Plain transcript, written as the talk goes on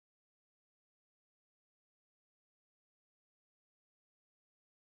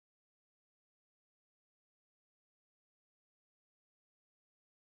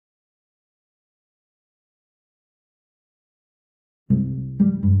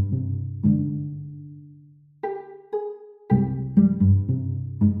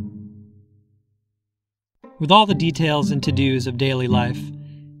With all the details and to-dos of daily life,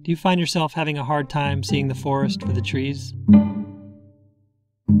 do you find yourself having a hard time seeing the forest for the trees?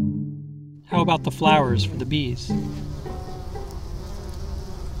 How about the flowers for the bees?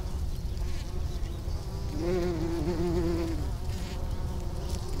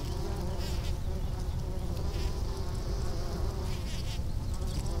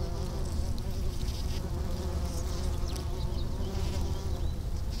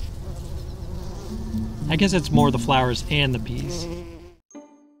 I guess it's more the flowers and the bees.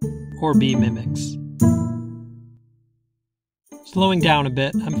 Or bee mimics. Slowing down a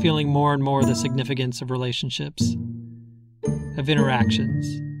bit, I'm feeling more and more the significance of relationships, of interactions.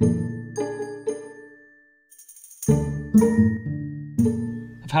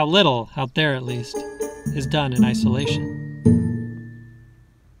 Of how little, out there at least, is done in isolation.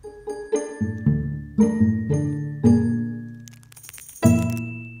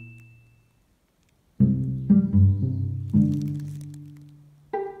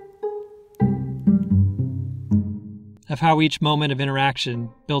 Of how each moment of interaction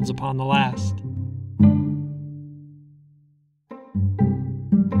builds upon the last.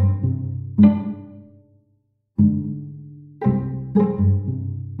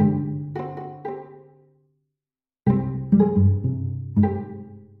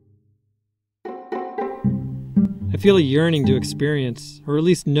 I feel a yearning to experience, or at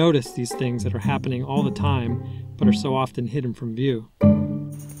least notice, these things that are happening all the time, but are so often hidden from view.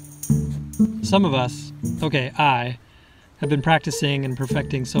 Some of us, I, have been practicing and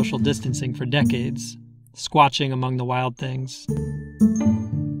perfecting social distancing for decades, squatching among the wild things.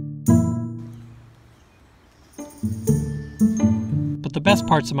 But the best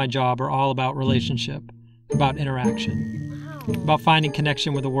parts of my job are all about relationship, about interaction, about finding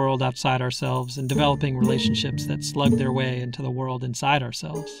connection with the world outside ourselves and developing relationships that slug their way into the world inside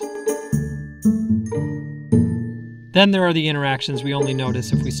ourselves. Then there are the interactions we only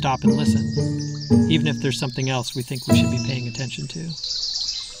notice if we stop and listen, even if there's something else we think we should be paying attention to.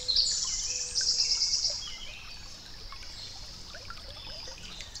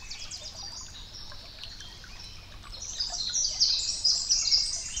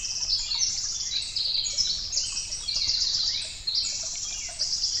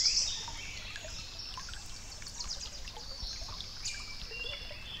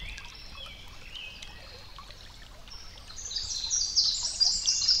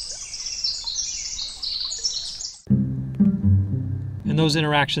 And those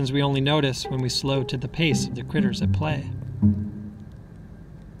interactions we only notice when we slow to the pace of the critters at play.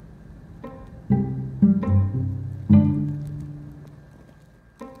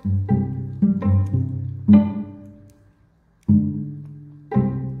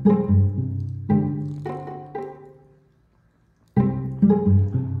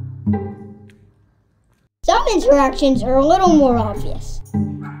 Some interactions are a little more obvious.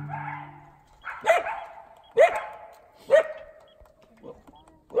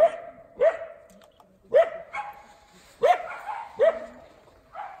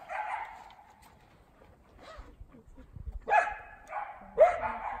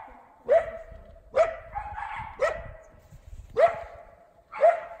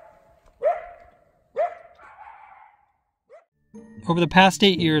 Over the past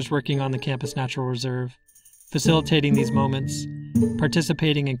 8 years working on the Campus Natural Reserve, facilitating these moments,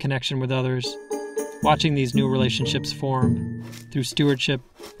 participating in connection with others, watching these new relationships form through stewardship,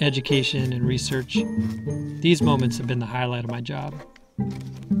 education, and research, these moments have been the highlight of my job.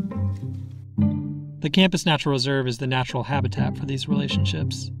 The Campus Natural Reserve is the natural habitat for these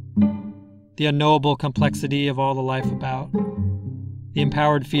relationships. The unknowable complexity of all the life about, the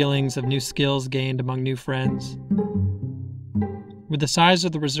empowered feelings of new skills gained among new friends. With the size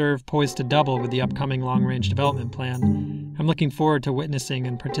of the reserve poised to double with the upcoming long-range development plan, I'm looking forward to witnessing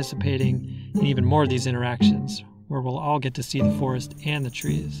and participating in even more of these interactions, where we'll all get to see the forest and the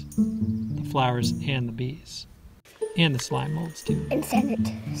trees, the flowers and the bees, and the slime molds too. And send it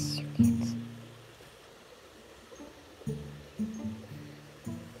to the students.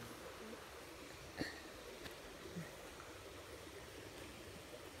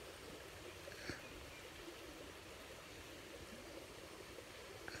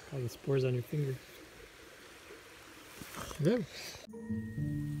 All the spores on your finger. Yeah.